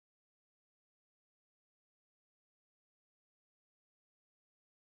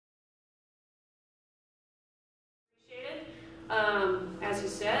As he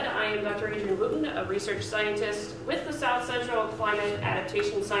said, I am Dr. Adrienne Wootten, a research scientist with the South Central Climate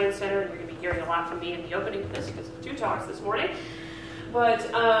Adaptation Science Center. You're going to be hearing a lot from me in the opening of this because of 2 talks this morning.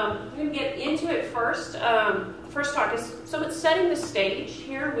 But I'm going to get into it first. First talk is somewhat setting the stage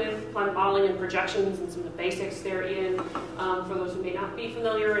here with climate modeling and projections and some of the basics therein for those who may not be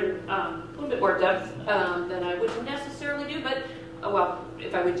familiar in a little bit more depth than I would necessarily do. But well,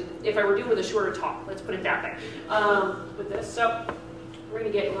 if I were doing with a shorter talk, let's put it that way with this. So we're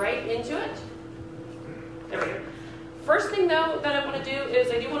going to get right into it. There we go. First thing, though, that I want to do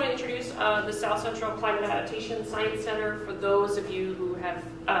is I do want to introduce the South Central Climate Adaptation Science Center for those of you who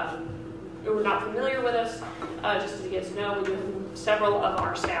are not familiar with us. Just to get to know, we do have several of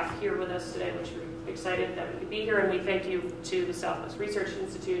our staff here with us today, which we're excited that we could be here, and we thank you to the Southwest Research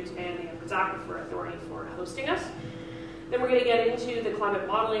Institute and the Aquifer Authority for hosting us. Then we're going to get into the climate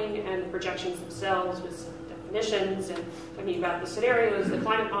modeling and the projections themselves with some definitions and talking about the scenarios, the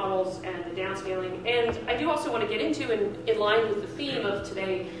climate models, and the downscaling. And I do also want to get into, in line with the theme of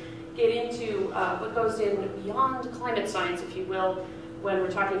today, get into what goes in beyond climate science, if you will, when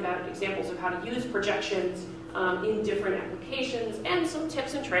we're talking about examples of how to use projections in different applications and some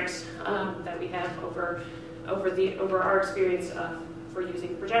tips and tricks that we have over our experience for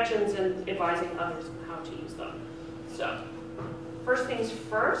using projections and advising others on how to use them. So, first things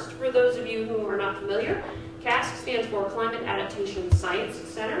first, for those of you who are not familiar, CASC stands for Climate Adaptation Science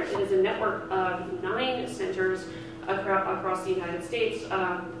Center. It is a network of 9 centers across the United States,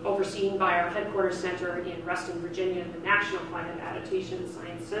 overseen by our headquarters center in Reston, Virginia, the National Climate Adaptation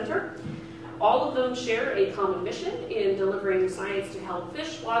Science Center. All of them share a common mission in delivering science to help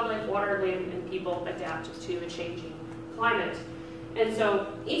fish, wildlife, water, land, and people adapt to a changing climate. And so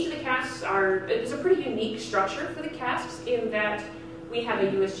each of the CASCs it's a pretty unique structure for the CASCs in that we have a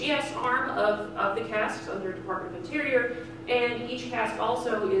USGS arm of the CASCs under Department of Interior, and each CASC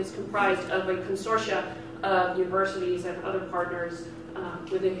also is comprised of a consortia of universities and other partners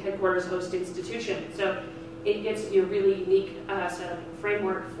with a headquarters host institution. So it gets to be a really unique setup and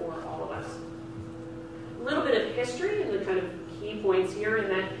framework for all of us. A little bit of history and the kind of key points here in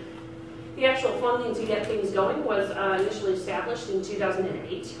that the actual funding to get things going was initially established in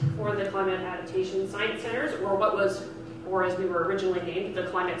 2008 for the Climate Adaptation Science Centers, or as we were originally named, the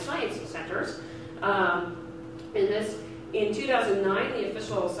Climate Science Centers. In 2009, the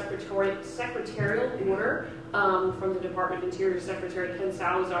official secretarial order from the Department of Interior Secretary Ken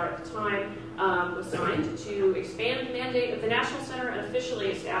Salazar at the time was signed to expand the mandate of the National Center and officially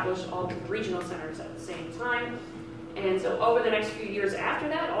establish all the regional centers at the same time. And so over the next few years after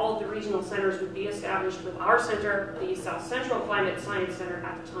that, all of the regional centers would be established with our center, the South Central Climate Science Center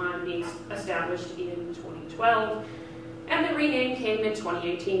at the time being established in 2012. And the rename came in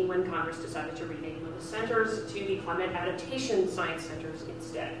 2018 when Congress decided to rename the centers to the Climate Adaptation Science Centers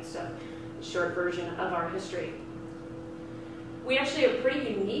instead. So a short version of our history. We actually are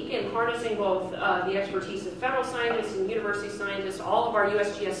pretty unique in harnessing both the expertise of federal scientists and university scientists. All of our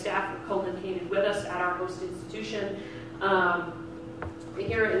USGS staff are co-located with us at our host institution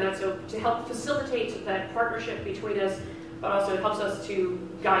here, and that's to help facilitate that partnership between us, but also it helps us to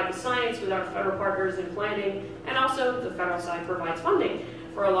guide the science with our federal partners in planning, and also the federal side provides funding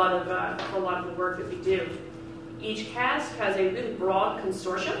for a lot of the work that we do. Each CASC has a really broad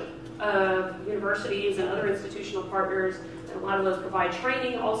consortium of universities and other institutional partners. And a lot of those provide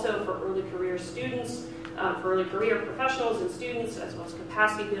training also for early career students, for early career professionals and students, as well as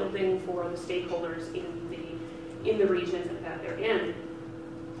capacity building for the stakeholders in the region that they're in.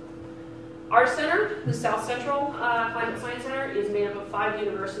 Our center, the South Central Climate Science Center, is made up of 5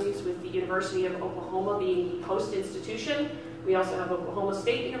 universities, with the University of Oklahoma being the host institution. We also have Oklahoma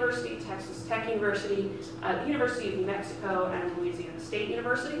State University, Texas Tech University, the University of New Mexico, and Louisiana State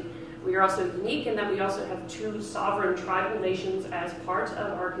University. We are also unique in that we also have 2 sovereign tribal nations as part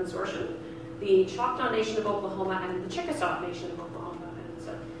of our consortium, the Choctaw Nation of Oklahoma and the Chickasaw Nation of Oklahoma. And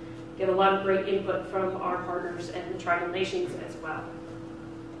so get a lot of great input from our partners and the tribal nations as well.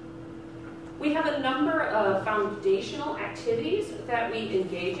 We have a number of foundational activities that we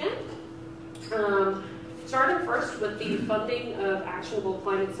engage in, starting first with the funding of actionable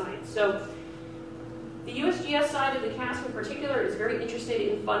climate science. So the USGS side of the CASC in particular is very interested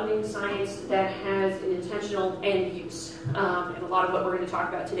in funding science that has an intentional end use. And a lot of what we're going to talk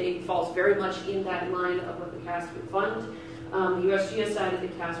about today falls very much in that line of what the CASC would fund. The USGS side of the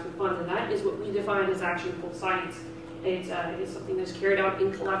CASC would fund, and that is what we define as actionable science. It is something that's carried out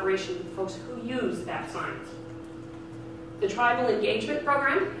in collaboration with folks who use that science. The Tribal Engagement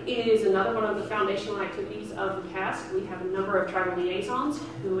Program is another one of the foundational activities of the CASC. We have a number of tribal liaisons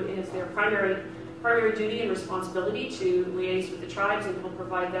who is their primary primary duty and responsibility to liaise with the tribes and will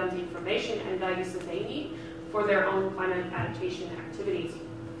provide them the information and guidance that they need for their own climate adaptation activities.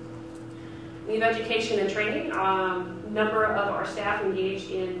 We have education and training. A number of our staff engage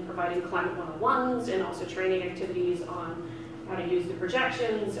in providing climate 101s and also training activities on how to use the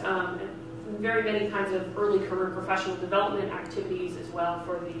projections, and very many kinds of early career professional development activities as well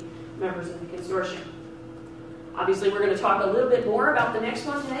for the members of the consortium. Obviously, we're going to talk a little bit more about the next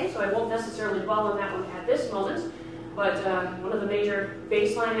one today, so I won't necessarily dwell on that one at this moment. But one of the major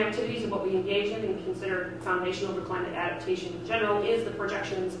baseline activities of what we engage in and consider foundational to climate adaptation in general is the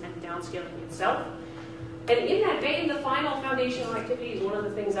projections and downscaling itself. And in that vein, the final foundational activity is one of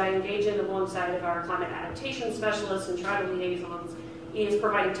the things I engage in alongside of our climate adaptation specialists and tribal liaisons is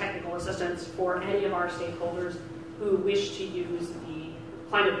providing technical assistance for any of our stakeholders who wish to use the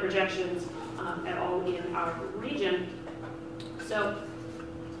climate projections at all in our region. So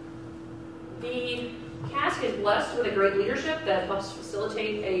the CASC is blessed with a great leadership that helps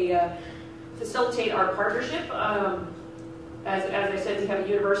facilitate our partnership. As I said, we have a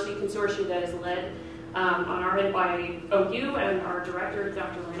university consortium that is led on our end by OU and our director,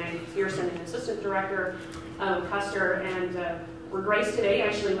 Dr. Renee Pearson, and assistant director, Custer, and we're graced today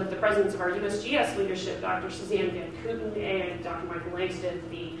actually with the presence of our USGS leadership, Dr. Suzanne Van Kooten and Dr. Michael Langston,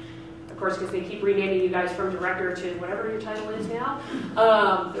 of course, because they keep renaming you guys from director to whatever your title is now,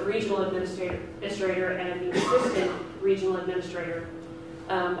 the regional administrator and the assistant regional administrator.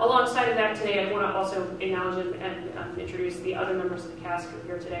 Alongside of that today, I want to also acknowledge and introduce the other members of the CASC who are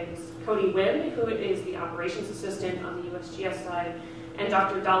here today. It's Cody Wynn, who is the operations assistant on the USGS side, and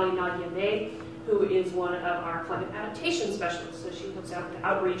Dr. Dolly Nadia May, who is one of our climate adaptation specialists. So she helps out with the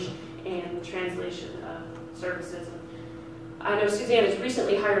outreach and the translation of services. I know Suzanne is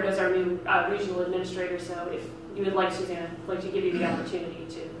recently hired as our new regional administrator, so if you would like, Suzanne, I'd like to give you the opportunity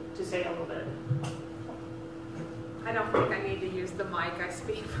to say a little bit. I don't think I need to use the mic. I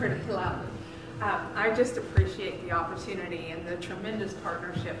speak pretty loudly. I just appreciate the opportunity and the tremendous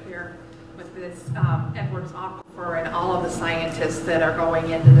partnership here with this Edwards Aquifer and all of the scientists that are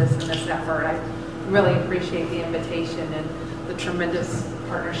going into this in this effort. I really appreciate the invitation and the tremendous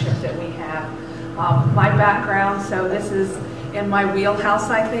partnership that we have. My background, so this is in my wheelhouse,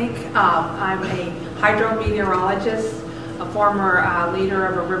 I think. I'm a hydrometeorologist, a former leader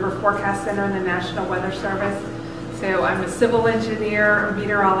of a river forecast center in the National Weather Service. So I'm a civil engineer, a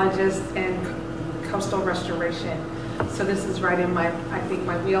meteorologist, and coastal restoration. So this is right in I think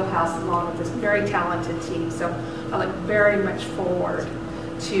my wheelhouse, along with this very talented team. So I look very much forward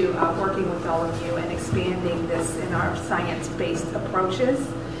to working with all of you and expanding this in our science-based approaches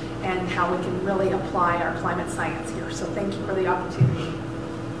and how we can really apply our climate science here. So thank you for the opportunity.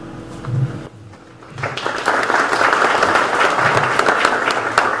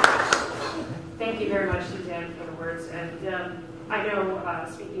 Thank you very much, Suzanne, for the words. And I know,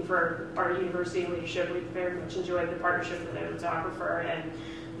 speaking for our university leadership, we've very much enjoyed the partnership with Edwards Aquifer and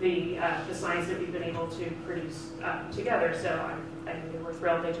the science that we've been able to produce together. So I think we're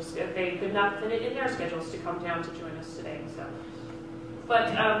thrilled. They could not fit it in their schedules to come down to join us today. So. But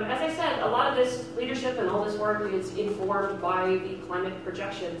as I said, a lot of this leadership and all this work is informed by the climate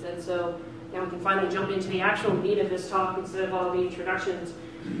projections. And so now we can finally jump into the actual meat of this talk instead of all the introductions.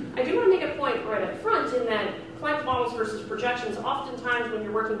 I do want to make a point right up front in that climate models versus projections, oftentimes when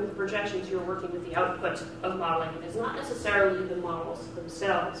you're working with projections, you're working with the output of modeling. It's not necessarily the models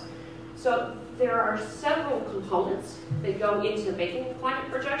themselves. So there are several components that go into making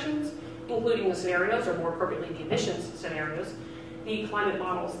climate projections, including the scenarios, or more appropriately the emissions scenarios, the climate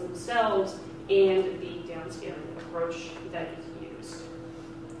models themselves, and the downscaling approach that is used.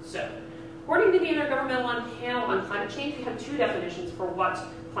 So, according to the Intergovernmental Panel on Climate Change, we have two definitions for what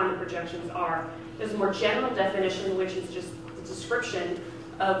climate projections are. There's a more general definition, which is just the description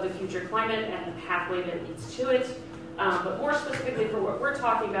of the future climate and the pathway that leads to it. But more specifically for what we're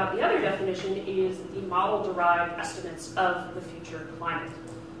talking about, the other definition is the model-derived estimates of the future climate.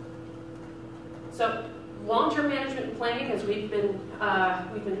 So, long-term management and planning, as we've been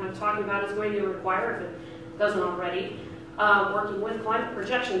kind of talking about, is going to require, if it doesn't already, working with climate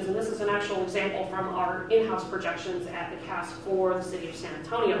projections. And this is an actual example from our in-house projections at the CASC for the city of San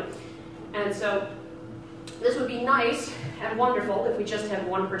Antonio. And so this would be nice and wonderful if we just had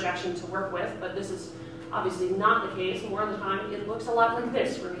one projection to work with, but this is obviously not the case. More of the time, it looks a lot like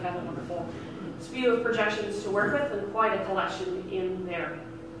this, where we have a wonderful spew of projections to work with and quite a collection in there.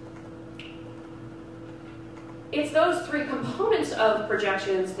 It's those three components of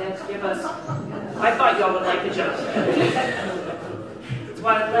projections that give us, I thought y'all would like the joke. That's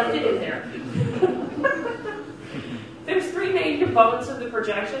why I left it in there. There's three main components of the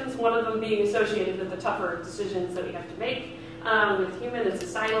projections, one of them being associated with the tougher decisions that we have to make with human and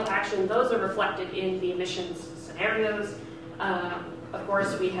societal action. Those are reflected in the emissions scenarios. Of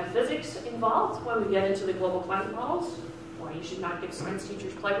course, we have physics involved when we get into the global climate models. Why you should not give science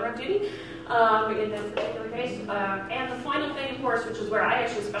teachers playground duty in this particular case. And the final thing, of course, which is where I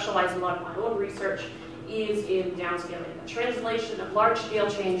actually specialize in a lot of my own research, is in downscaling, the translation of large-scale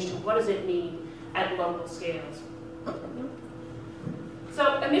change to what does it mean at local scales.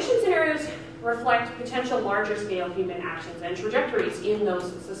 So emission scenarios reflect potential larger-scale human actions and trajectories in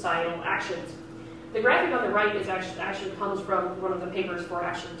those societal actions. The graphic on the right is actually comes from one of the papers for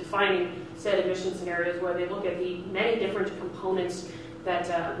actually defining said emission scenarios, where they look at the many different components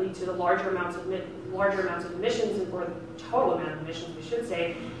that lead to the larger amounts of emissions, or the total amount of emissions, we should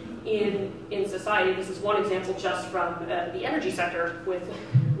say, in society. This is one example just from the energy sector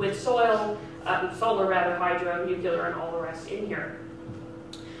with soil, solar rather, hydro, nuclear, and all the rest in here.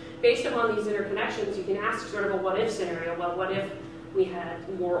 Based upon these interconnections, you can ask sort of a what-if scenario. Well, what if we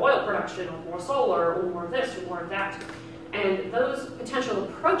had more oil production, or more solar, or more of this, or more of that? And those potential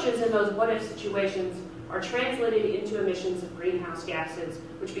approaches in those what-if situations are translated into emissions of greenhouse gases,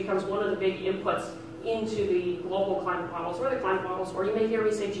 which becomes one of the big inputs into the global climate models, or the climate models, or you may hear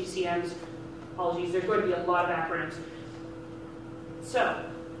me say GCMs. Apologies, there's going to be a lot of acronyms. So,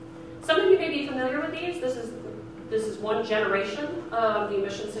 some of you may be familiar with these. This is one generation of the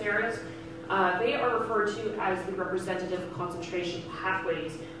emission scenarios. They are referred to as the representative concentration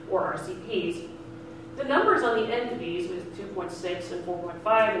pathways, or RCPs. The numbers on the end of these, with 2.6 and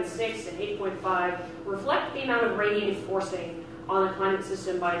 4.5 and 6 and 8.5, reflect the amount of radiative forcing on the climate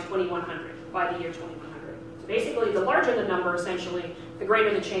system by 2100, by the year 2100. So basically, the larger the number, essentially, the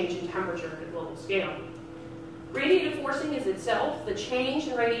greater the change in temperature at a global scale. Radiative forcing is itself the change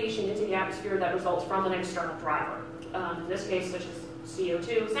in radiation into the atmosphere that results from an external driver. In this case, such as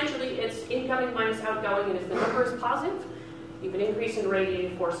CO2. Essentially, it's incoming minus outgoing, and if the number is positive, you have an increase in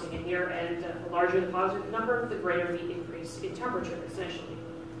radiative forcing in here, and the larger the positive number, the greater the increase in temperature, essentially.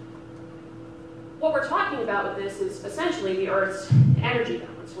 What we're talking about with this is essentially the Earth's energy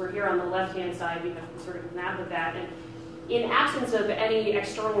balance. We're here on the left-hand side, we have sort of a map of that, and in absence of any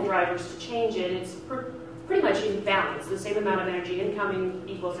external drivers to change it, it's pretty much in balance. The same amount of energy incoming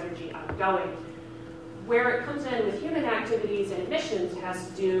equals energy outgoing. Where it comes in with human activities and emissions has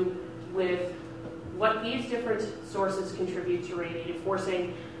to do with what these different sources contribute to radiative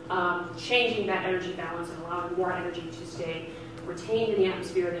forcing, changing that energy balance and allowing more energy to stay retained in the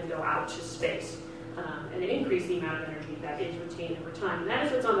atmosphere than go out to space, and increase the amount of energy that is retained over time. And that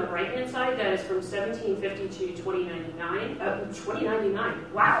is what's on the right-hand side. That is from 1750 to 2099. 2099,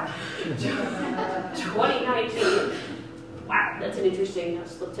 wow. 2019. Wow, that's an interesting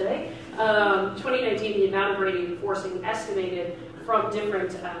slip today. 2019, the amount of radiative forcing estimated from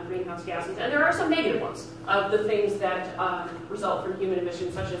different greenhouse gases. And there are some negative ones of the things that result from human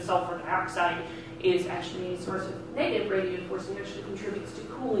emissions, such as sulfur dioxide is actually a source of negative radiative forcing, actually contributes to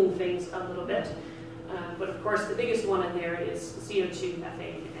cooling things a little bit. But of course, the biggest one in there is CO2,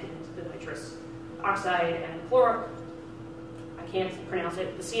 methane, and the nitrous oxide and I can't pronounce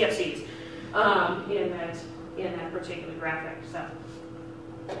it, the CFCs in that particular graphic. So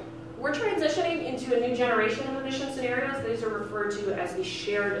we're transitioning into a new generation of emission scenarios. These are referred to as the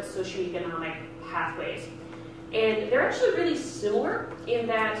shared socioeconomic pathways. And they're actually really similar in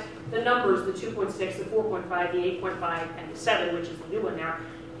that the numbers, the 2.6, the 4.5, the 8.5, and the 7, which is the new one now,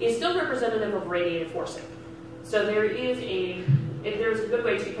 is still representative of radiative forcing. So there's a good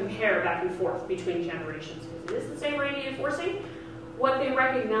way to compare back and forth between generations. It is the same radiative forcing. What they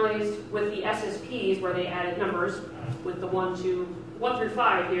recognized with the SSPs, where they added numbers with the 1 through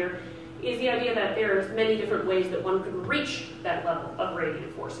 5 here, is the idea that there's many different ways that one could reach that level of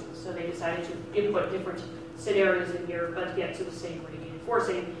radiative forcing. So they decided to input different scenarios in here, but get to the same radiative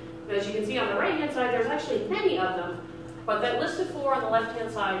forcing. But as you can see on the right-hand side, there's actually many of them, but that list of 4 on the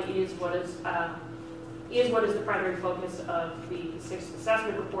left-hand side is what is the primary focus of the 6th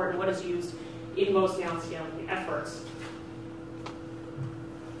assessment report and what is used in most downscaling efforts.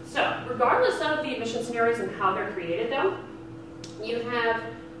 So, regardless of the emission scenarios and how they're created, though, you have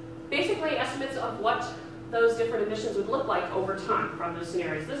basically estimates of what those different emissions would look like over time from those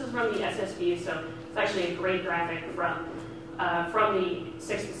scenarios. This is from the SSP, so it's actually a great graphic from the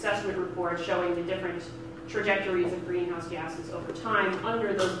 6th assessment report showing the different trajectories of greenhouse gases over time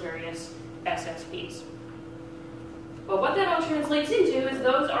under those various SSPs. But what that all translates into is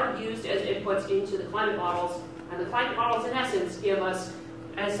those are used as inputs into the climate models, and the climate models, in essence, give us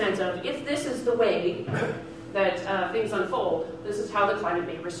a sense of, if this is the way that things unfold, this is how the climate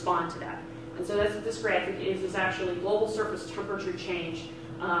may respond to that. And so that's what this graphic is actually global surface temperature change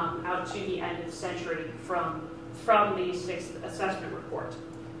out to the end of the century from the sixth assessment report.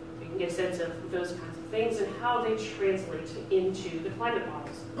 You can get a sense of those kinds of things and how they translate into the climate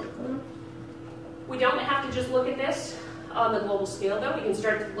models. We don't have to just look at this on the global scale, though. We can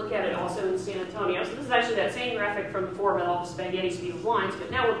start to look at it also in San Antonio. So this is actually that same graphic from before with all the spaghetti speed of lines, but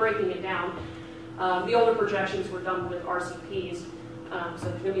now we're breaking it down. The older projections were done with RCPs, so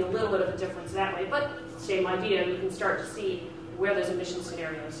there's going to be a little bit of a difference that way, but same idea. You can start to see where those emission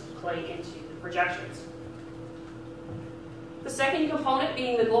scenarios play into the projections. The second component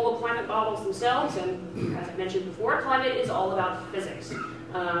being the global climate models themselves, and as I mentioned before, climate is all about physics.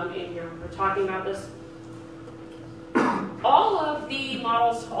 And here we're talking about this. All of the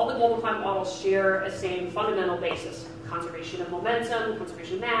models, all the global climate models share a same fundamental basis. Conservation of momentum,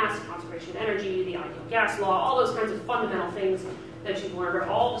 conservation of mass, conservation of energy, the ideal gas law, all those kinds of fundamental things that you've learned are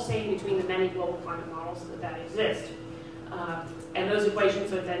all the same between the many global climate models that exist. And those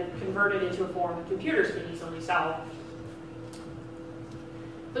equations are then converted into a form that computers can easily solve.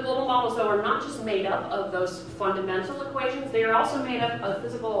 The global models, though, are not just made up of those fundamental equations, they are also made up of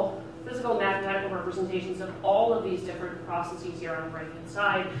physical mathematical representations of all of these different processes here on the right-hand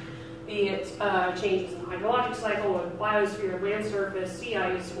side, be it changes in the hydrologic cycle, or the biosphere, land surface, sea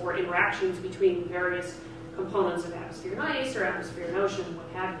ice, or interactions between various components of atmosphere and ice, or atmosphere and ocean, what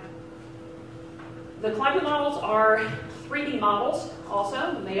have you. The climate models are 3D models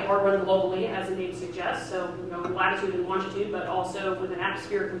also. They are run globally, as the name suggests, so latitude and longitude, but also with an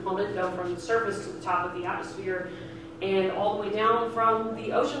atmospheric component, go from the surface to the top of the atmosphere, and all the way down from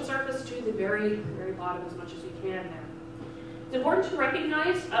the ocean surface to the very, very bottom as much as we can there. It's important to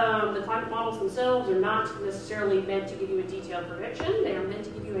recognize the climate models themselves are not necessarily meant to give you a detailed prediction. They are meant to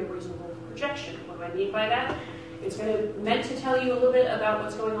give you a reasonable projection. What do I mean by that? It's meant to tell you a little bit about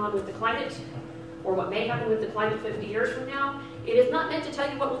what's going on with the climate, or what may happen with the climate 50 years from now. It is not meant to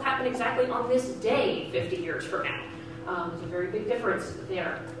tell you what will happen exactly on this day 50 years from now. There's a very big difference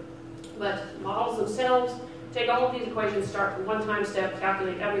there. But models themselves take all of these equations, start from one time step,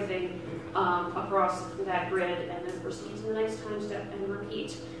 calculate everything across that grid, and then proceed to the next time step and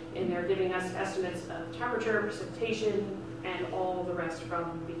repeat. And they're giving us estimates of temperature, precipitation, and all the rest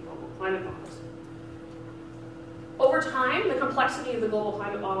from the global climate models. Over time, the complexity of the global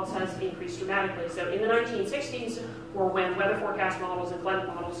climate models has increased dramatically. So in the 1960s were when weather forecast models and climate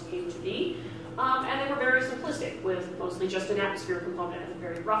models came to be, and they were very simplistic, with mostly just an atmosphere component and a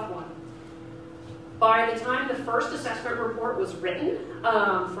very rough one. By the time the first assessment report was written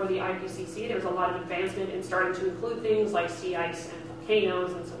for the IPCC, there was a lot of advancement in starting to include things like sea ice and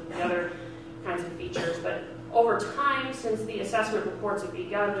volcanoes and some of the other kinds of features. But over time, since the assessment reports have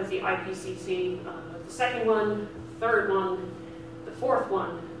begun with the IPCC, the second one, third one, the fourth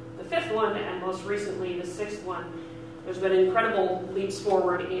one, the fifth one, and most recently the sixth one, there's been incredible leaps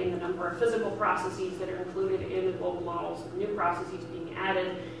forward in the number of physical processes that are included in the global models, new processes being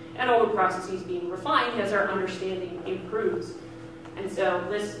added, and older processes being refined as our understanding improves. And so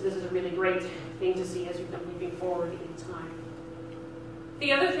this is a really great thing to see as we've been leaping forward in time.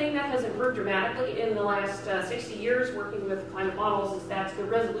 The other thing that has improved dramatically in the last 60 years working with climate models is that the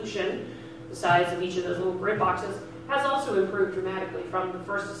resolution, the size of each of those little grid boxes, has also improved dramatically from the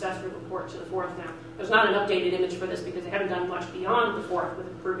first assessment report to the fourth now. There's not an updated image for this because they haven't done much beyond the fourth with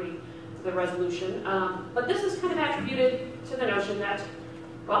improving the resolution. But this is kind of attributed to the notion that,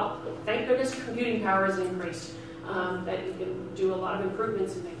 well, thank goodness computing power has increased, that you can do a lot of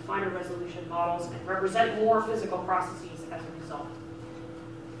improvements and make finer resolution models and represent more physical processes as a result.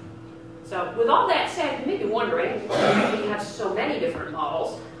 So with all that said, you may be wondering why we have so many different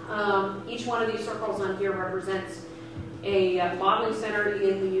models. Each one of these circles on here represents a modeling center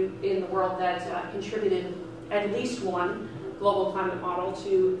in the world that contributed at least one global climate model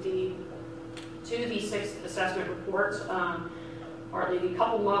to the sixth assessment report, or the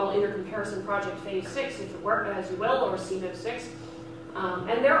coupled model intercomparison project phase 6, if it were, as you will, or CMIP6.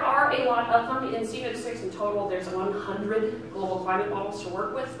 And there are a lot of them in CMIP6 in total. There's 100 global climate models to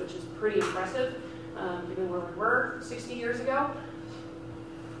work with, which is pretty impressive, given where we were 60 years ago.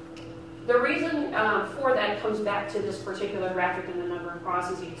 The reason for that comes back to this particular graphic and the number of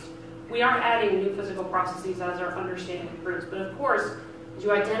processes. We are adding new physical processes as our understanding improves, but of course, as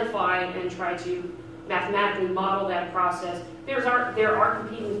you identify and try to mathematically model that process, there are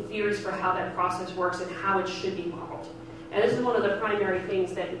competing theories for how that process works and how it should be modeled. And this is one of the primary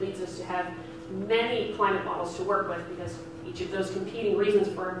things that leads us to have many climate models to work with, because each of those competing reasons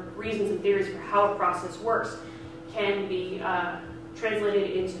and theories for how a process works can be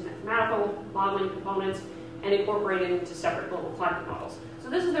translated into mathematical modeling components and incorporated into separate global climate models. So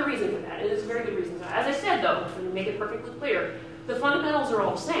this is the reason for that. It is a very good reason for that. As I said, though, to make it perfectly clear, the fundamentals are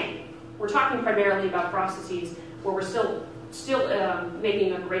all the same. We're talking primarily about processes where we're still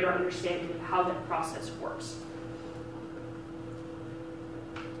making a greater understanding of how that process works.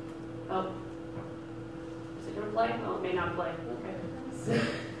 Oh, is it going to play? Oh, it may not play. Okay.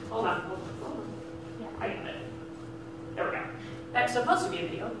 Hold on. Yeah, I got it. There we go. That's supposed to be a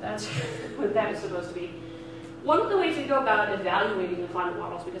video. That's what that is supposed to be. One of the ways we go about evaluating the climate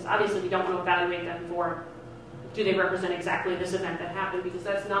models, because obviously we don't want to evaluate them for, do they represent exactly this event that happened, because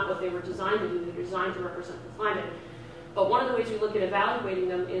that's not what they were designed to do. They're designed to represent the climate. But one of the ways we look at evaluating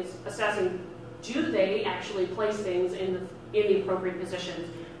them is assessing, do they actually place things in the appropriate positions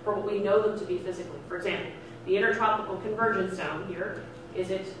for what we know them to be physically. For example, the intertropical convergence zone here,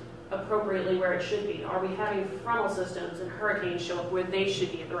 is it appropriately where it should be? Are we having frontal systems and hurricanes show up where they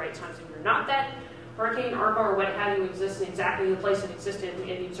should be at the right times? If you're not, that hurricane, ARPA, or what have you exists in exactly the place it existed in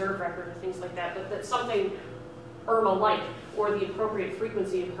the observed record or things like that, but that's something Irma-like, or the appropriate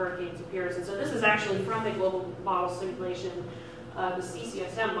frequency of hurricanes appears. And so this is actually from the global model simulation, the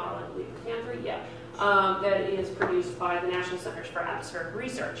CCSM model, I believe, CAN3, yeah, that is produced by the National Centers for Atmospheric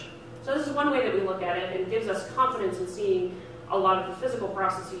Research. So this is one way that we look at it, and it gives us confidence in seeing a lot of the physical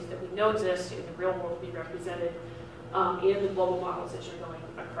processes that we know exist in the real world be represented in the global models that you're going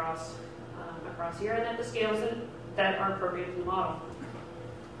across here, and at the scales that are appropriately modeled.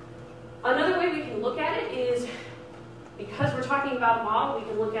 Another way we can look at it is, because we're talking about a model, we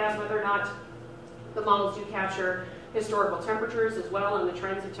can look at whether or not the models do capture historical temperatures as well and the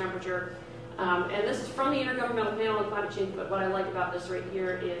trends of temperature. And this is from the Intergovernmental Panel on Climate Change, but what I like about this right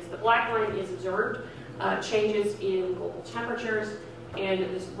here is the black line is observed changes in global temperatures, and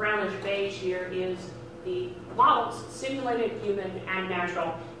this brownish beige here is the models simulated human and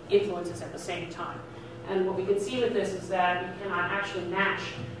natural influences at the same time. And what we can see with this is that we cannot actually match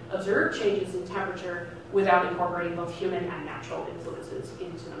observed changes in temperature without incorporating both human and natural influences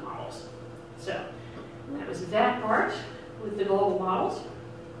into the models. So that was that part with the global models.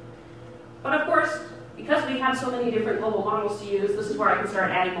 But of course, because we have so many different global models to use, this is where I can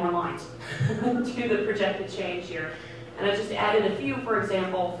start adding more lines to the projected change here. And I just added a few, for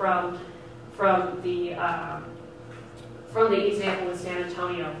example, from the example in San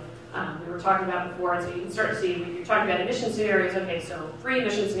Antonio. We were talking about before, and so you can start to see when you're talking about emission scenarios. Okay, so 3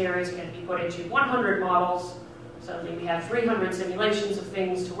 emission scenarios are going to be put into 100 models. So maybe we have 300 simulations of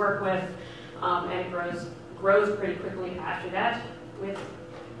things to work with, and it grows pretty quickly after that. With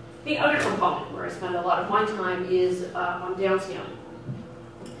the other component where I spend a lot of my time is on downscaling.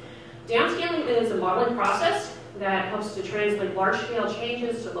 Downscaling is a modeling process that helps to translate large-scale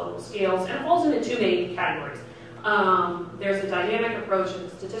changes to local scales, and it falls into 2 main categories. There's a dynamic approach and a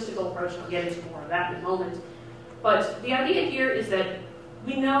statistical approach, and I'll get into more of that in a moment. But the idea here is that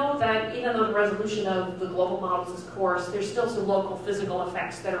we know that even though the resolution of the global models is coarse, there's still some local physical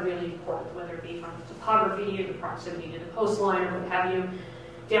effects that are really important, whether it be from topography, the proximity to the coastline, or what have you.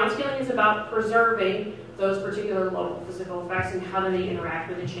 Downscaling is about preserving those particular local physical effects and how do they interact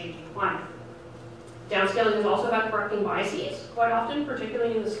with a changing climate. Downscaling is also about correcting biases, quite often,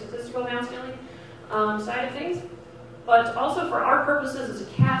 particularly in the statistical downscaling side of things. But also for our purposes as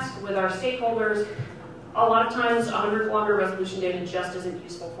a CASC with our stakeholders, a lot of times 100-kilometer resolution data just isn't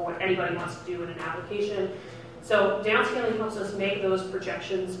useful for what anybody wants to do in an application. So downscaling helps us make those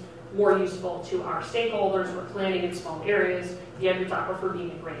projections more useful to our stakeholders. We're planning in small areas, the Aquifer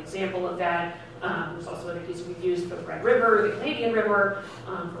being a great example of that. There's also other cases we've used for the Red River, the Canadian River,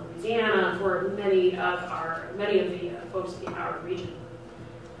 for Louisiana, for many of the folks in our region.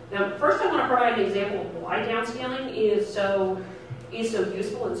 Now, first I want to provide an example of why downscaling is so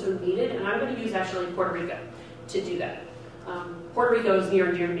useful and so needed, and I'm going to use actually Puerto Rico to do that. Puerto Rico is near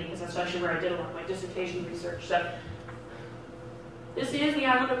and dear to me because that's actually where I did a lot of my dissertation research. So this is the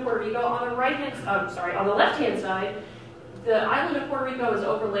island of Puerto Rico. On the on the left-hand side, the island of Puerto Rico is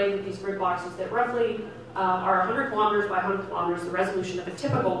overlaid with these grid boxes that roughly are 100 kilometers by 100 kilometers, the resolution of a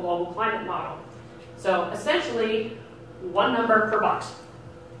typical global climate model. So essentially, one number per box.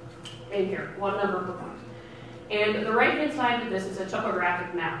 In here, one number per box. And the right-hand side of this is a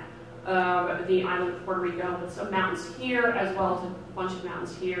topographic map of the island of Puerto Rico with some mountains here, as well as a bunch of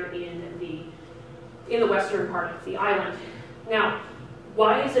mountains here in the western part of the island. Now,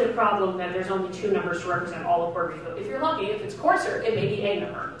 why is it a problem that there's only 2 numbers to represent all of Puerto Rico? If you're lucky, if it's coarser, it may be a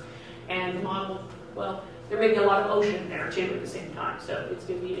number. And the model, well, there may be a lot of ocean there too at the same time, so it's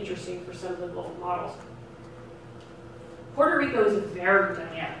going to be interesting for some of the global models. Puerto Rico is very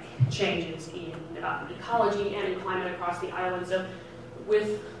dynamic changes in ecology and in climate across the island. So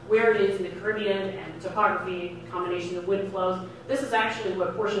with where it is in the Caribbean and topography, combination of wind flows, this is actually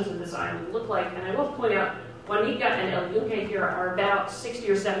what portions of this island look like. And I will point out, Juanita and El Yunque here are about 60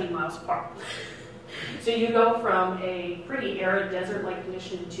 or 70 miles apart. So you go from a pretty arid desert-like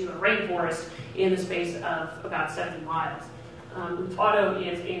condition to a rainforest in the space of about 70 miles. Utuado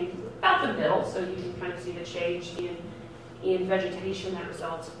is in about the middle, so you can kind of see the change in vegetation that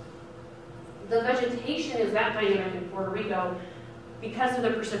results. The vegetation is that dynamic in Puerto Rico because of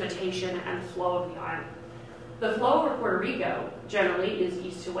the precipitation and the flow of the island. The flow over Puerto Rico generally is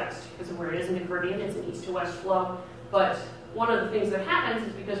east to west, because of where it is in the Caribbean, it's an east to west flow. But one of the things that happens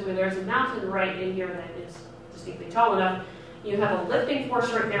is because where there's a mountain right in here that is distinctly tall enough, you have a lifting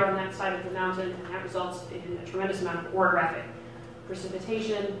force right there on that side of the mountain, and that results in a tremendous amount of orographic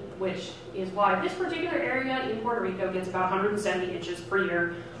precipitation, which is why this particular area in Puerto Rico gets about 170 inches per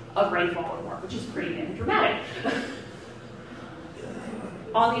year of rainfall or more, which is pretty damn dramatic.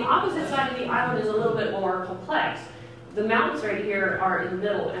 On the opposite side of the island is a little bit more complex. The mountains right here are in the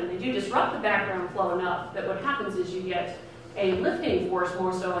middle, and they do disrupt the background flow enough that what happens is you get a lifting force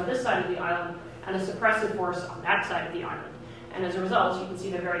more so on this side of the island and a suppressive force on that side of the island. And as a result, you can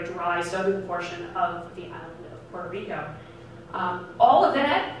see the very dry southern portion of the island of Puerto Rico. All of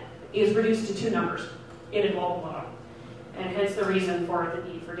that is reduced to two numbers in a global model, and hence the reason for the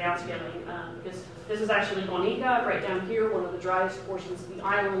need for downscaling, because this is actually Juanita, right down here, one of the driest portions of the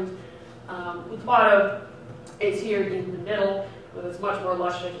island. Utuado is here in the middle, with its much more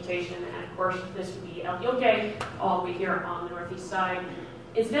lush vegetation, and of course this would be El Yunque, all the way here on the northeast side.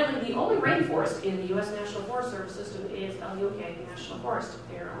 Incidentally, the only rainforest in the U.S. National Forest Service system is El Yunque National Forest,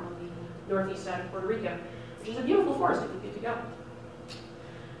 there on the northeast side of Puerto Rico, which is a beautiful forest if you get to go.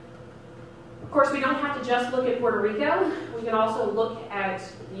 Of course, we don't have to just look at Puerto Rico. We can also look at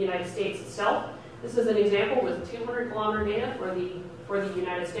the United States itself. This is an example with 200-kilometer data for the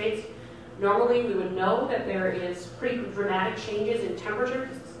United States. Normally, we would know that there is pretty dramatic changes in temperature,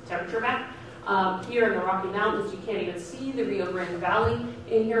 because it's a temperature map. Here in the Rocky Mountains, you can't even see the Rio Grande Valley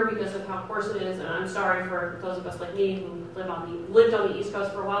in here because of how coarse it is. And I'm sorry for those of us like me who lived on the East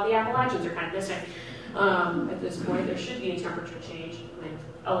Coast for a while. The Appalachians are kind of missing at this point. There should be a temperature change with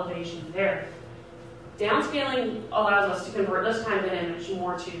elevation there. Downscaling allows us to convert this kind of an image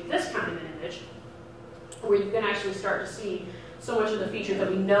more to this kind of an image, where you can actually start to see so much of the features that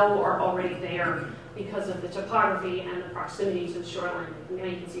we know are already there because of the topography and the proximity to the shoreline. Now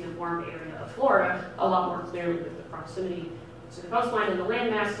you can see the warm area of Florida a lot more clearly with the proximity to the coastline and the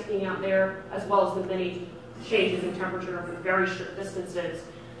landmass sticking out there, as well as the many changes in temperature over very short distances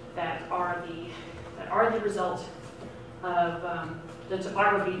that are the result of the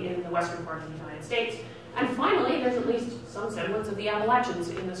topography in the western part of the United States. And finally, there's at least some semblance of the Appalachians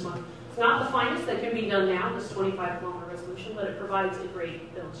in this one. It's not the finest that can be done now, this 25-kilometer resolution, but it provides a great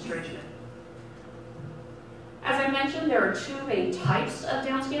illustration. As I mentioned, there are two main types of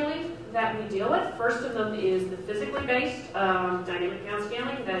downscaling that we deal with. First of them is the physically based dynamic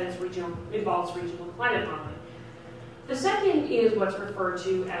downscaling that involves regional climate modeling. The second is what's referred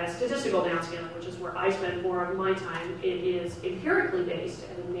to as statistical downscaling, which is where I spend more of my time. It is empirically based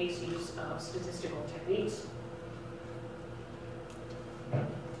and it makes use of statistical techniques.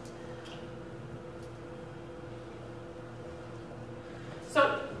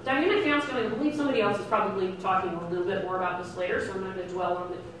 So dynamic downscaling, I believe somebody else is probably talking a little bit more about this later, so I'm not going to dwell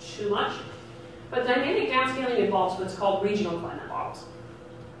on it too much. But dynamic downscaling involves what's called regional climate models.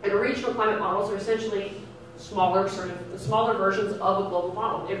 And regional climate models are essentially smaller versions of a global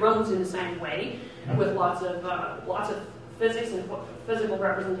model. It runs in the same way with lots of physics and physical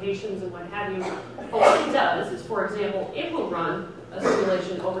representations and what have you. But what it does is, for example, it will run a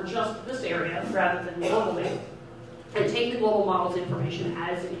simulation over just this area rather than globally, and take the global model's information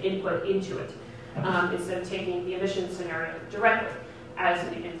as an input into it, instead of taking the emission scenario directly as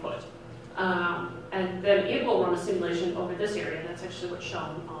an input. And then it will run a simulation over this area. That's actually what's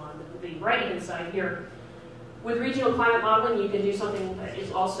shown on the right-hand side here. With regional climate modeling, you can do something that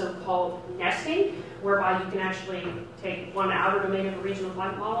is also called nesting, whereby you can actually take one outer domain of a regional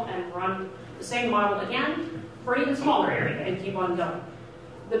climate model and run the same model again for an even smaller area and keep on going.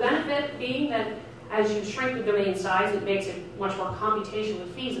 The benefit being that as you shrink the domain size, it makes it much more computationally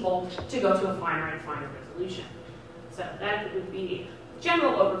feasible to go to a finer and finer resolution. So that would be a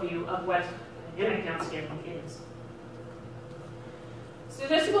general overview of what dynamic downscaling is.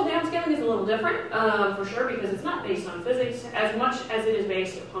 Statistical downscaling is a little different, for sure, because it's not based on physics as much as it is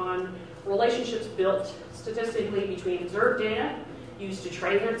based upon relationships built statistically between observed data used to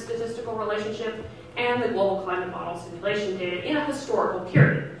train that statistical relationship and the global climate model simulation data in a historical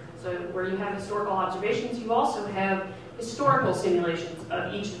period. So where you have historical observations, you also have historical simulations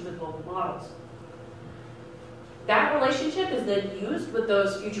of each of the global models. That relationship is then used with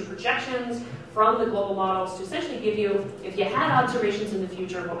those future projections from the global models to essentially give you, if you had observations in the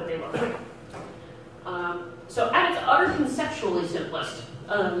future, what would they look like? So at its utter conceptually simplest,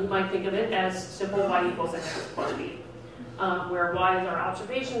 you might think of it as simple y equals x plus b, where y is our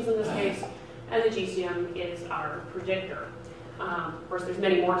observations in this case, and the GCM is our predictor. Of course, there's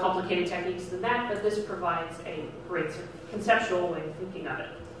many more complicated techniques than that, but this provides a great sort of conceptual way of thinking of it.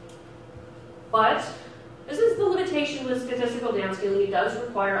 But this is the limitation with statistical downscaling. It does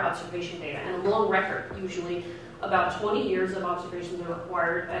require observation data, and a long record, usually about 20 years of observations are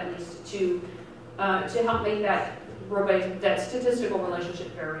required at least to help make that statistical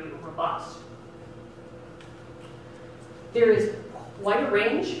relationship very robust. There is quite a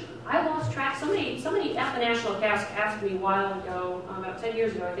range. I lost track. Somebody at the National Cast asked me a while ago, about 10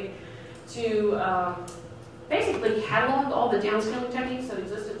 years ago, I think, to basically catalog all the downscaling techniques that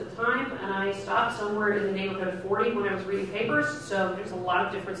exist at the time, and I stopped somewhere in the neighborhood of 40 when I was reading papers, so there's a lot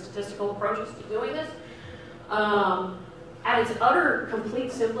of different statistical approaches to doing this. At its utter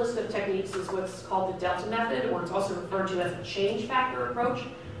complete simplest of techniques is what's called the delta method, or it's also referred to as a change factor approach,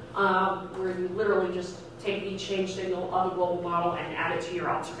 where you literally just take the change signal of a global model and add it to your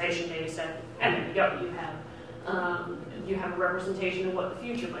observation data set, and there you go. You have a representation of what the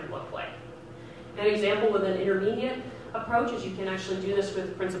future might look like. An example with an intermediate approach is you can actually do this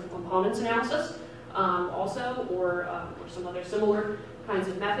with principal components analysis also, or some other similar kinds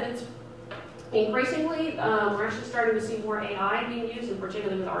of methods. Increasingly, we're actually starting to see more AI being used, and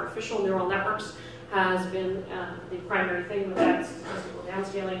particularly with artificial neural networks has been the primary thing with that statistical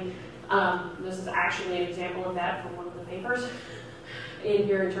downscaling. This is actually an example of that from one of the papers in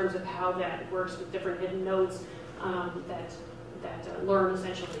here in terms of how that works with different hidden nodes that learn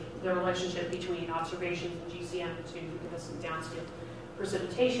essentially the relationship between observations and GCM to give us some downscaled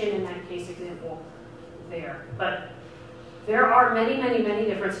precipitation in that case example there. But there are many, many, many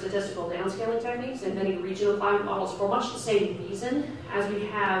different statistical downscaling techniques and many regional climate models for much the same reason as we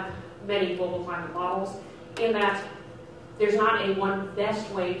have many global climate models, in that there's not a one best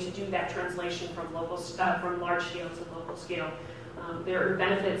way to do that translation from local from large scale to local scale. There are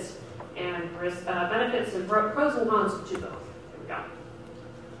benefits and pros and cons to both. There we go.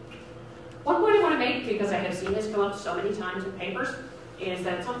 One point I want to make, because I have seen this come up so many times in papers, is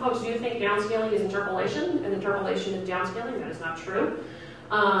that some folks do think downscaling is interpolation, and interpolation is downscaling. That is not true.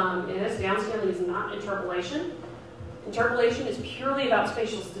 Downscaling is not interpolation. Interpolation is purely about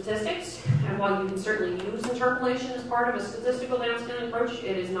spatial statistics, and while you can certainly use interpolation as part of a statistical downscaling approach,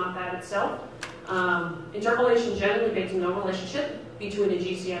 it is not that itself. Interpolation generally makes no relationship between a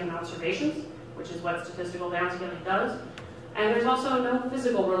GCM and observations, which is what statistical downscaling does. And there's also no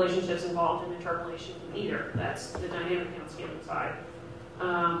physical relationships involved in interpolation either. That's the dynamic downscaling side.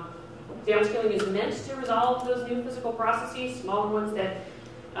 Downscaling is meant to resolve those new physical processes, smaller ones that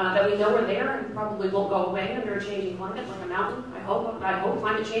we know are there and probably won't go away under a changing climate, like a mountain. I hope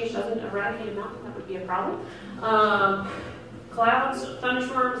climate change doesn't eradicate a mountain. That would be a problem. Clouds,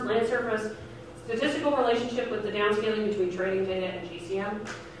 thunderstorms, land surface, statistical relationship with the downscaling between training data and GCM.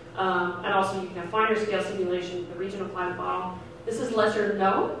 And also you can have finer scale simulation, the regional climate model. This is lesser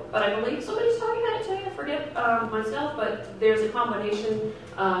known, but I believe somebody's talking about it today. I forget myself, but there's a combination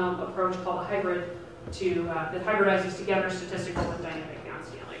approach called a hybrid that hybridizes together statistical and dynamic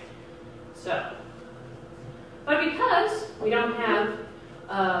downscaling. So, but because we don't have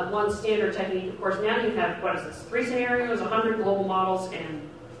one standard technique, of course, now you have, what is this, 3 scenarios, 100 global models, and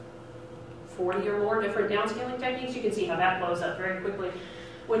 40 or more different downscaling techniques. You can see how that blows up very quickly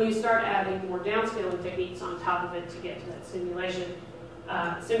when you start adding more downscaling techniques on top of it to get to that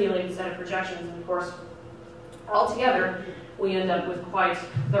simulated set of projections. And of course, altogether, we end up with quite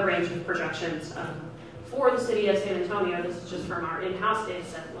the range of projections. For the city of San Antonio, this is just from our in-house data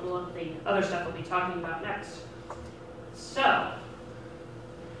set, a little of the other stuff we'll be talking about next. So,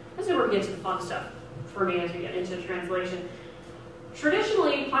 this is where we get to the fun stuff for me as we get into translation.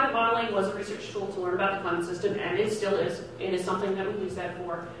 Traditionally, climate modeling was a research tool to learn about the climate system, and it still is. It is something that we use that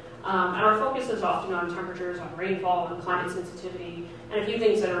for. And our focus is often on temperatures, on rainfall, on climate sensitivity, and a few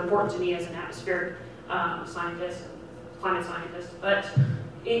things that are important to me as an atmospheric scientist, climate scientist. But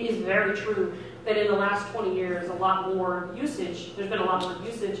it is very true that in the last 20 years, there's been a lot more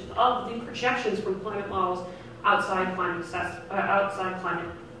usage of the projections from climate models outside climate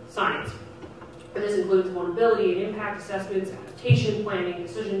science. And this includes vulnerability and impact assessments, adaptation planning,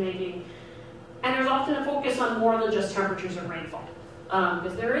 decision making, and there's often a focus on more than just temperatures and rainfall,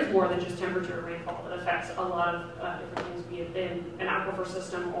 because there is more than just temperature and rainfall that affects a lot of different things, be it in an aquifer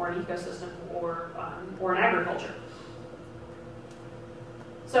system or an ecosystem or in agriculture.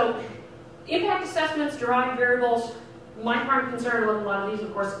 So impact assessments, derived variables, my prime concern with a lot of these,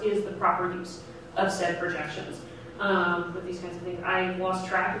 of course, is the proper use of said projections. With these kinds of things, I lost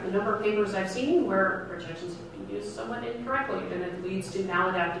track of the number of papers I've seen where projections have been used somewhat incorrectly, and it leads to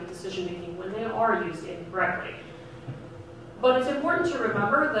maladaptive decision making when they are used incorrectly. But it's important to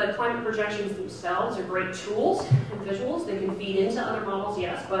remember that climate projections themselves are great tools and visuals. They can feed into other models,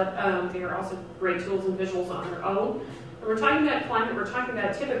 yes, but they are also great tools and visuals on their own. When we're talking about climate, we're talking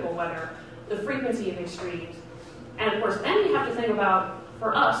about typical weather, the frequency of extremes. And of course, then we have to think about,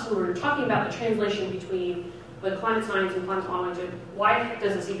 for us, when we're talking about the translation between the climate science and climate modeling, to why the heck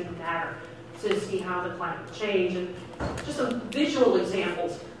does this even matter to see how the climate will change? And just some visual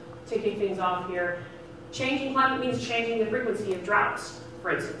examples to kick things off here. Changing climate means changing the frequency of droughts,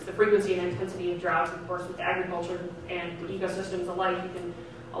 for instance. The frequency and intensity of droughts, of course, with agriculture and the ecosystems alike, you can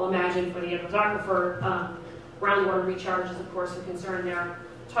all imagine for the Edwards Aquifer, groundwater recharge is, of course, a concern there.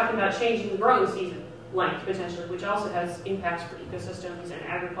 Talking about changing the growing season length, potentially, which also has impacts for ecosystems and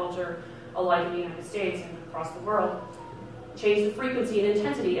agriculture alike in the United States and across the world. Change the frequency and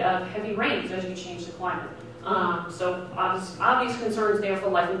intensity of heavy rains as you change the climate. So obvious concerns there for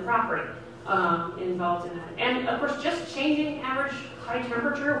life and property involved in that. And of course, just changing average high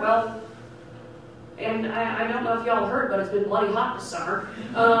temperature, well, and I don't know if y'all heard, but it's been bloody hot this summer.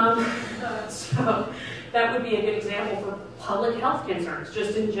 So that would be a good example for public health concerns,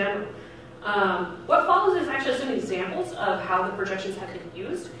 just in general. What follows is actually some examples of how the projections have been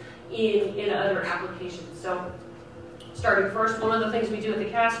used in other applications. So starting first, one of the things we do at the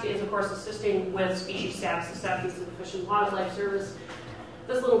CASC is, of course, assisting with species status assessments of the Fish and Wildlife Service.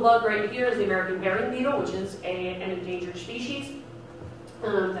 This little bug right here is the American burying beetle, which is an endangered species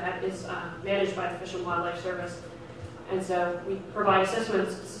that is managed by the Fish and Wildlife Service. And so we provide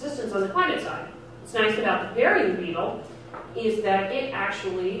assistance on the climate side. What's nice about the burying beetle is that it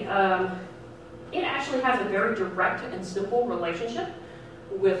actually has a very direct and simple relationship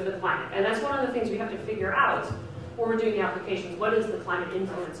with the climate. And that's one of the things we have to figure out when we're doing the applications. What is the climate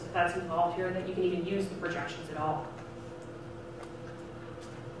influence that's involved here, that you can even use the projections at all?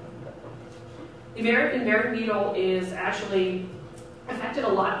 The American burying beetle is actually affected a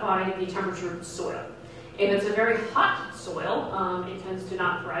lot by the temperature of the soil. If it's a very hot soil, it tends to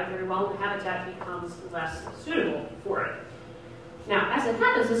not thrive very well, and the habitat becomes less suitable for it. Now, as it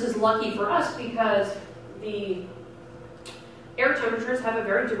happens, this is lucky for us because the air temperatures have a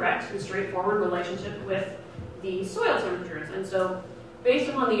very direct and straightforward relationship with the soil temperatures. And so, based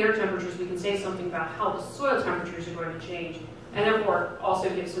upon the air temperatures, we can say something about how the soil temperatures are going to change, and therefore also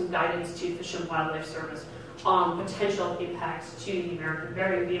give some guidance to Fish and Wildlife Service on potential impacts to the American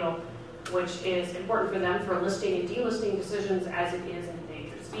burying beetle, which is important for them for listing and delisting decisions as it is an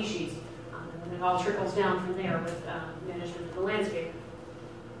endangered species. And it all trickles down from there with management of the landscape.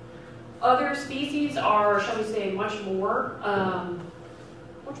 Other species are, shall we say, much more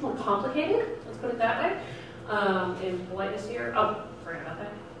complicated, let's put it that way, in politeness here. Oh, forgot about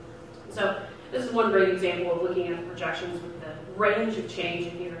that. So this is one great example of looking at the projections with the range of change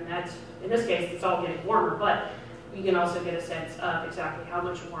in here, and that's, in this case, it's all getting warmer, but you can also get a sense of exactly how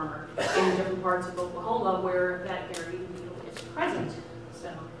much warmer in different parts of Oklahoma where that burying beetle is present. So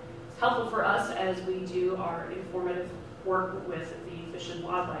it's helpful for us as we do our informative work with the Fish and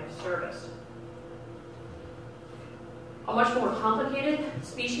Wildlife Service. A much more complicated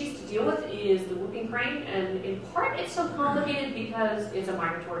species to deal with is the whooping crane, and in part it's so complicated because it's a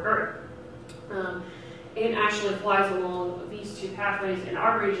migratory bird. It actually flies along these two pathways in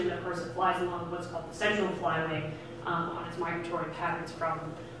our region. Of course, it flies along what's called the central flyway on its migratory patterns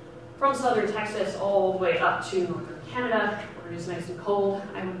from southern Texas all the way up to northern Canada, where it is nice and cold,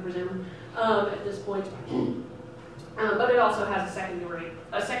 I would presume, at this point. But it also has a secondary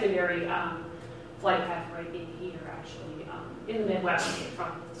flight path right in here, actually, in the Midwest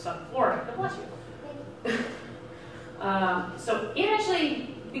from southern Florida. God bless you. So it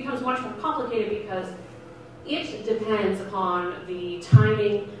actually becomes much more complicated because it depends upon the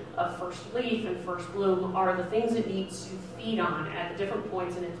timing of first leaf and first bloom are the things it needs to feed on at the different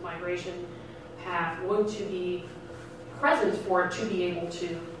points in its migration path going to be present for it to be able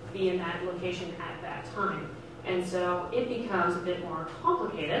to be in that location at that time. And so it becomes a bit more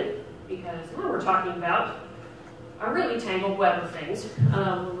complicated because now we're talking about a really tangled web of things.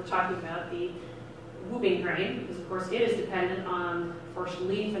 When we're talking about the whooping crane, because of course it is dependent on first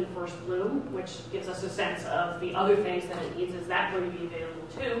leaf and first bloom, which gives us a sense of the other things that it needs. Is that going to be available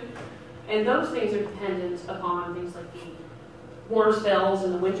too? And those things are dependent upon things like the warm spells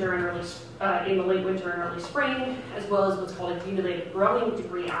in the winter and in the late winter and early spring, as well as what's called accumulated growing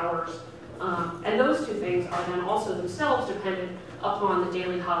degree hours And those two things are then also themselves dependent upon the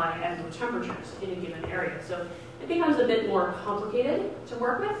daily high and low temperatures in a given area. So it becomes a bit more complicated to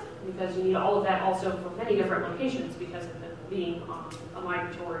work with because you need all of that also for many different locations because of it being a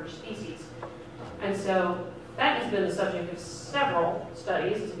migratory species. And so that has been the subject of several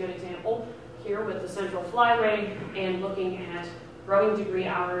studies. It's a good example here with the central flyway and looking at growing degree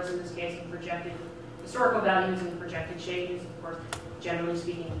hours, in this case, and projected historical values and projected changes. Of course, generally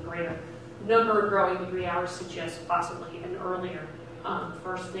speaking, a greater number of growing degree hours suggests possibly an earlier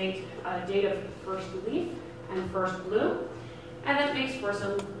first date of first leaf and first bloom. And that makes for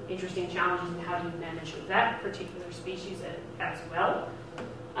some interesting challenges in how do you manage that particular species as well.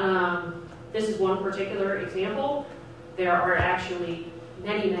 This is one particular example. There are actually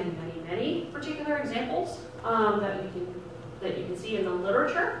many particular examples that you can see in the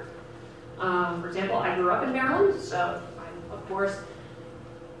literature. For example, I grew up in Maryland, so I'm of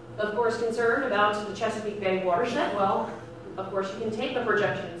course concerned about the Chesapeake Bay watershed. Well, of course you can take the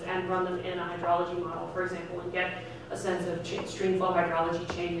projections and run them in a hydrology model, for example, and get a sense of stream flow hydrology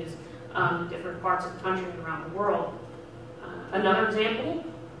changes in different parts of the country and around the world. Another example,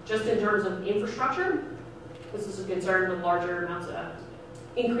 just in terms of infrastructure, this is a concern with larger amounts of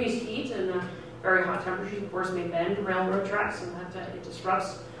increased heat and very hot temperatures, of course, may bend railroad tracks, and that it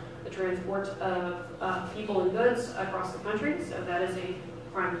disrupts the transport of people and goods across the country. So that is a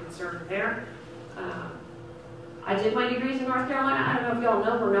prime concern there. I did my degrees in North Carolina. I don't know if y'all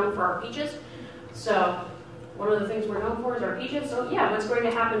know, we're known for our peaches. So one of the things we're known for is our peaches. So yeah, what's going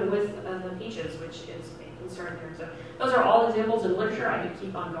to happen with the peaches, which is a concern there. So those are all examples in literature. I could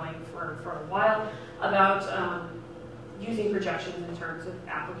keep on going for a while about using projections in terms of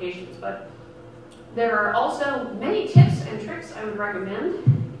applications. But there are also many tips and tricks I would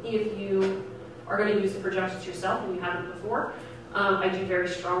recommend if you are going to use the projections yourself and you haven't before. I do very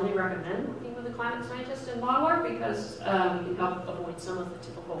strongly recommend working with a climate scientist and modeler because you can help avoid some of the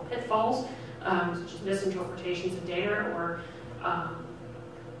typical pitfalls, such as misinterpretations of data or,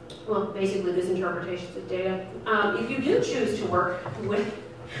 well, basically misinterpretations of data. If you do choose to work with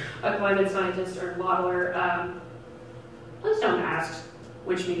a climate scientist or modeler, please don't ask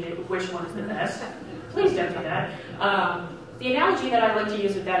which one is the best. Please don't do that. The analogy that I like to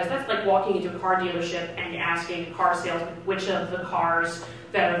use with that is that's like walking into a car dealership and asking a car salesman which of the cars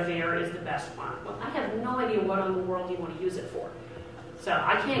that are there is the best one. Well, I have no idea what in the world you want to use it for. So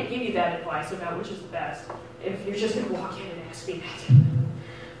I can't give you that advice about which is the best if you're just going to walk in and ask me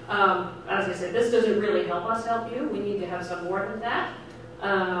that. As I said, this doesn't really help us help you. We need to have some more than that.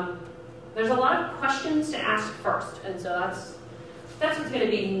 There's a lot of questions to ask first, and so that's what's going to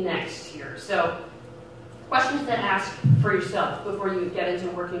be next here. So questions to ask for yourself before you get into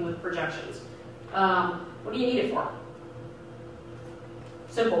working with projections. What do you need it for?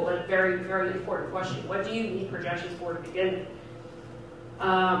 Simple, but very, very important question. What do you need projections for to begin with?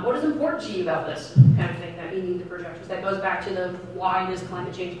 What is important to you about this kind of thing that you need the projections? That goes back to the why does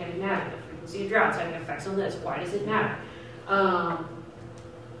climate change getting matter? The frequency of droughts having effects on this. Why does it matter?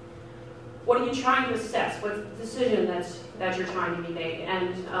 What are you trying to assess? What's the decision that you're trying to be made?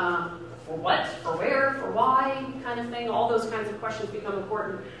 And for what, for where, for why, kind of thing. All those kinds of questions become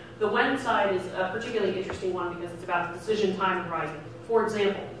important. The when side is a particularly interesting one because it's about the decision time horizon. For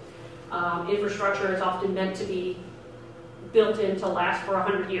example, infrastructure is often meant to be built in to last for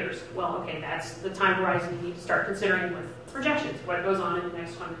 100 years. Well, okay, that's the time horizon you need to start considering with projections. What goes on in the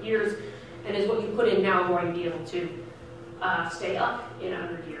next 100 years, and is what you put in now going to be able to stay up in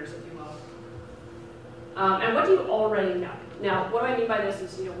 100 years, if you will. And what do you already know? Now, what do I mean by this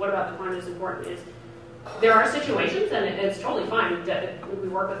is, what about the climate is important is there are situations, and it's totally fine, we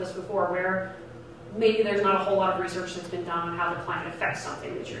worked with this before, where maybe there's not a whole lot of research that's been done on how the climate affects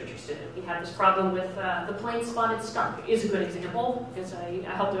something that you're interested in. We had this problem with the plain spotted skunk is a good example, because I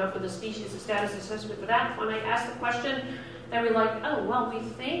helped out with the species of status assessment for that. When I asked the question, they were like, oh, well, we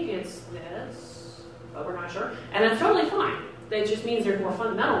think it's this, but we're not sure. And that's totally fine. It just means there's more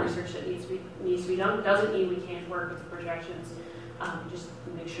fundamental research that needs to be done. It doesn't mean we can't work with the projections. Just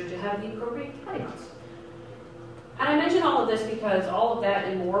make sure to have the appropriate caveats. And I mention all of this because all of that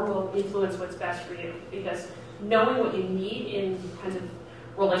and more will influence what's best for you. Because knowing what you need in kinds of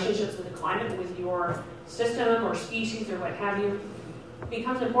relationships with the climate, with your system or species or what have you,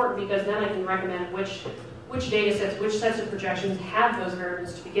 becomes important because then I can recommend which data sets, which sets of projections have those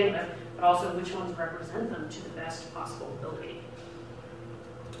variables to begin with, but also which ones represent them to the best possible ability.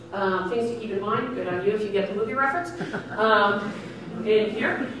 Things to keep in mind, good on you if you get the movie reference. In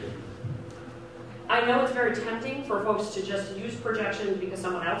here. I know it's very tempting for folks to just use projections because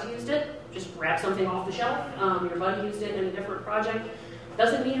someone else used it. Just grab something off the shelf. Your buddy used it in a different project.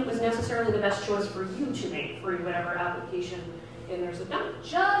 Doesn't mean it was necessarily the best choice for you to make for whatever application in there. So don't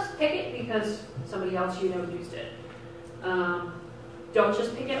just pick it because somebody else you know used it. Don't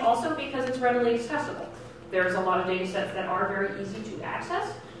just pick it also because it's readily accessible. There's a lot of data sets that are very easy to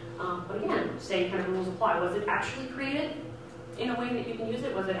access. But again, same kind of rules apply. Was it actually created in a way that you can use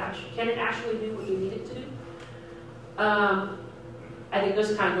it? Can it actually do what you need it to do? I think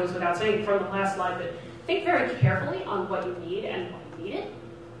this kind of goes without saying from the last slide, but think very carefully on what you need and what you need it.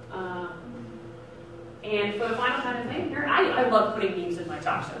 And for the final kind of thing here, I love putting memes in my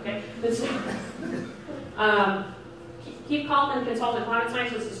talks, okay? Keep calm and consult with climate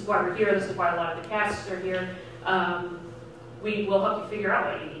scientists. This is why we're here. This is why a lot of the casts are here. We will help you figure out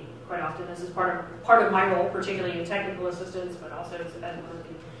what you need. Quite often, this is part of my role, particularly in technical assistance, but also as one of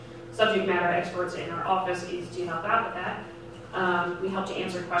the subject matter experts in our office is to help out with that. We help to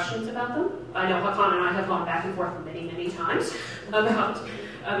answer questions about them. I know Hakan and I have gone back and forth many, many times about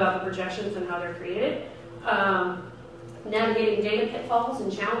the projections and how they're created. Navigating data pitfalls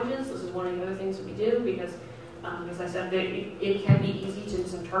and challenges. This is one of the other things that we do because, as I said, it can be easy to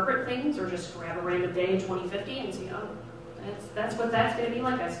misinterpret things or just grab a random day in 2050 and see, oh, that's what that's going to be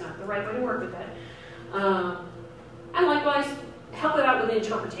like. That's not the right way to work with that. And likewise, help it out with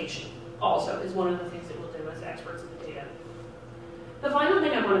interpretation also is one of the things that we'll do as experts in the data. The final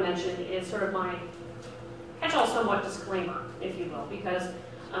thing I want to mention is sort of my catch-all somewhat disclaimer, if you will, because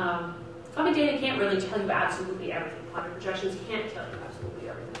climate data can't really tell you absolutely everything. Climate projections can't tell you absolutely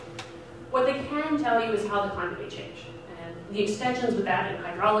everything. What they can tell you is how the climate may change. And the extensions with that in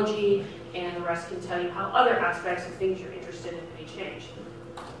hydrology and the rest can tell you how other aspects of things you're interested in may change.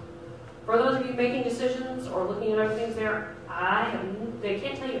 For those of you making decisions or looking at other things there, they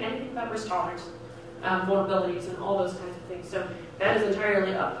can't tell you anything about risk tolerance, vulnerabilities, and all those kinds of things. So that is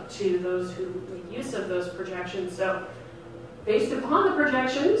entirely up to those who make use of those projections. So based upon the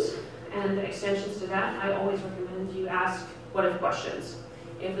projections and the extensions to that, I always recommend you ask what-if questions.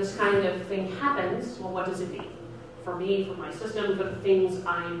 If this kind of thing happens, well, what does it mean? For me, for my system, for the things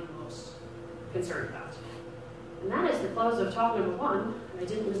I'm most concerned about. And that is the close of talk number 1. And I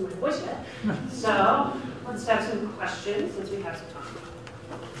didn't lose my voice yet. So let's have some questions since we have some time.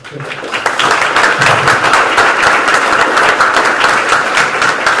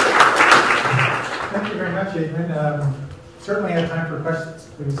 Thank you very much, Adrienne. Certainly have time for questions,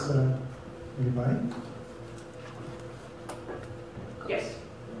 please, everybody. Yes.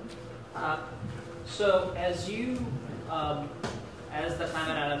 So as you, as the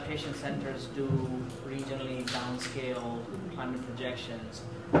climate adaptation centers do regionally downscaled climate projections,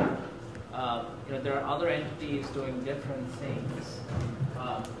 there are other entities doing different things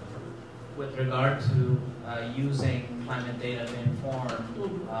with regard to using climate data to inform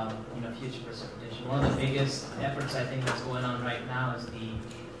future precipitation. One of the biggest efforts I think that's going on right now is the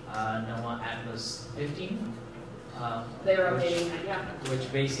NOAA Atlas 15. They're updating that, yeah.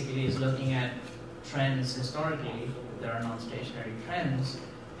 Which basically is looking at trends historically. There are non-stationary trends,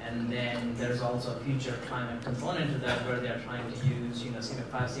 and then there's also a future climate component to that where they're trying to use, CMIP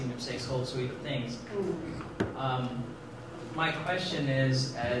 5, CMIP 6, whole suite of things. My question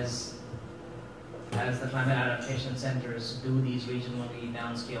is, as the climate adaptation centers do these regionally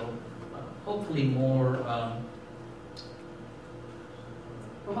downscaled, hopefully more.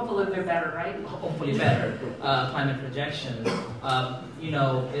 Hopefully they're better, right? Hopefully better climate projections.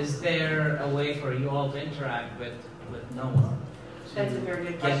 Is there a way for you all to interact with NOAA? That's a very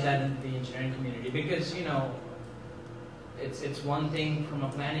good question. Get that into the engineering community, because it's one thing from a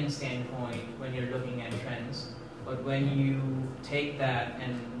planning standpoint when you're looking at trends, but when you take that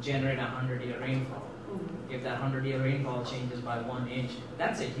and generate a 100-year rainfall, if that 100-year rainfall changes by 1 inch,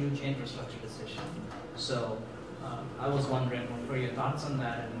 that's a huge infrastructure decision. So I was wondering what are your thoughts on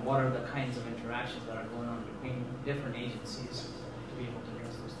that, and what are the kinds of interactions that are going on between different agencies to be able to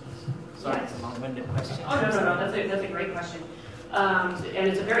address those things? Sorry, it's a long-winded question. Oh, no. That's a great question. And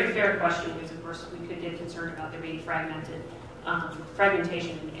it's a very fair question because, of course, we could get concerned about there being fragmentation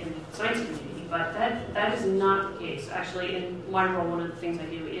in the science community, but that is not the case. Actually, in my role, one of the things I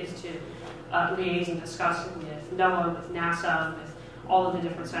do is to liaise and discuss with NOAA, with NASA, with all of the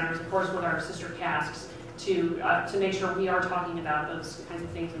different centers, of course, with our sister CASCs, to make sure we are talking about those kinds of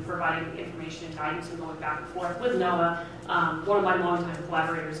things and providing information and guidance and going back and forth with NOAA. One of my longtime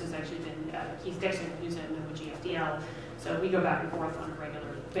collaborators has actually been Keith Dixon, who's at NOAA GFDL. So we go back and forth on a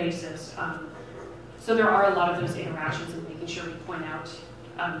regular basis. So there are a lot of those interactions and making sure we point out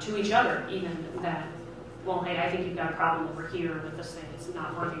to each other even that, well, hey, I think you've got a problem over here with this thing. It's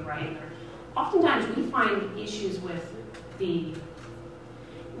not working right. Or oftentimes we find issues with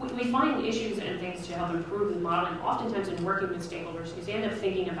we find issues and things to help improve the modeling, oftentimes in working with stakeholders, because they end up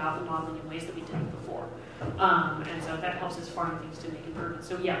thinking about the modeling in ways that we didn't before. And so that helps us find things to make improvements.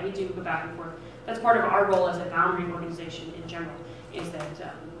 So yeah, we do go back and forth. That's part of our role as a boundary organization in general, is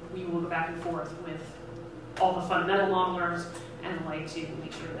that we will go back and forth with all the fundamental modelers and the like to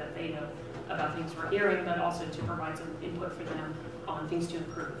make sure that they know about things we're hearing, but also to provide some input for them on things to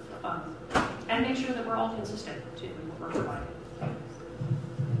improve. And make sure that we're all consistent too in what we're providing.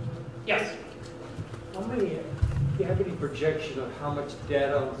 Yes? How many, do you have any projection of how much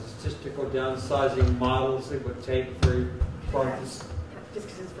data on statistical downsizing models it would take for this? Just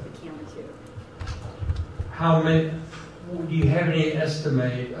because it's for the camera too. How many, do you have any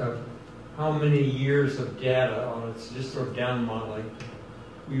estimate of how many years of data on a statistical down modeling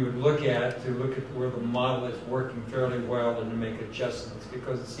we would look at where the model is working fairly well and to make adjustments?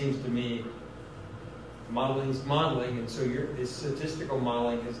 Because it seems to me modeling is modeling, and so the statistical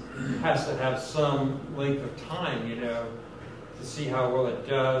modeling has to have some length of time, to see how well it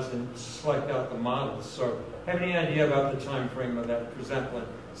does and select out the models. So, have any idea about the time frame of that, for example, in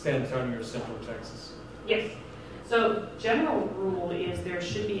San Antonio or Central Texas? Yes. So, general rule is there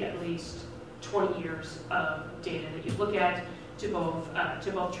should be at least 20 years of data that you look at to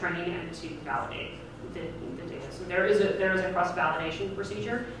both train and to validate the data. So there is a cross-validation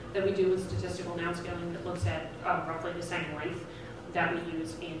procedure that we do with statistical downscaling that looks at roughly the same length that we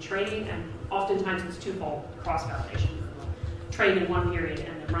use in training, and oftentimes it's twofold cross-validation. We'll train in one period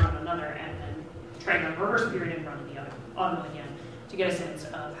and then run on another, and then train on a reverse period and run on the other on again to get a sense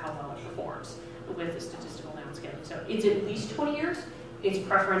of how well it performs with the statistical downscaling. So it's at least 20 years. It's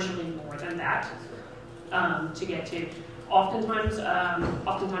preferentially more than that to get to. Oftentimes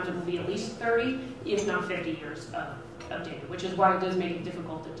it will be at least 30, if not 50 years of data, which is why it does make it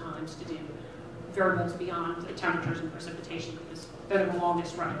difficult at times to do variables beyond the temperatures and precipitation, because they're the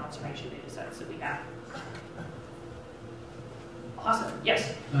longest running observation data sets that we have. Awesome.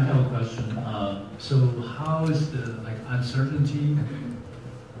 Yes? I have a question. So how is the uncertainty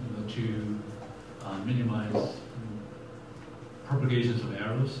to minimize propagations of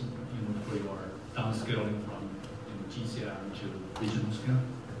errors for your downscaling from GCR to regional scale?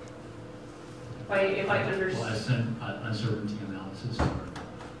 If I understand uncertainty analysis?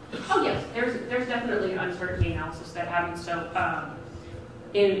 Oh yes, there's definitely uncertainty analysis that happens. So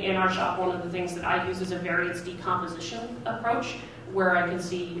in our shop, one of the things that I use is a variance decomposition approach, where I can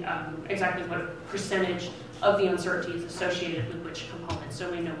see exactly what percentage of the uncertainty is associated with which component, so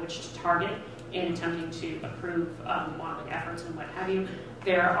we know which to target in attempting to improve modeling efforts and what have you.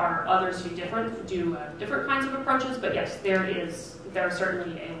 There are others who do different kinds of approaches, but yes, there are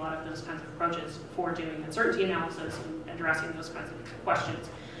certainly a lot of those kinds of approaches for doing uncertainty analysis and addressing those kinds of questions.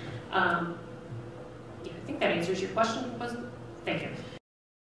 Yeah, I think that answers your question. Thank you.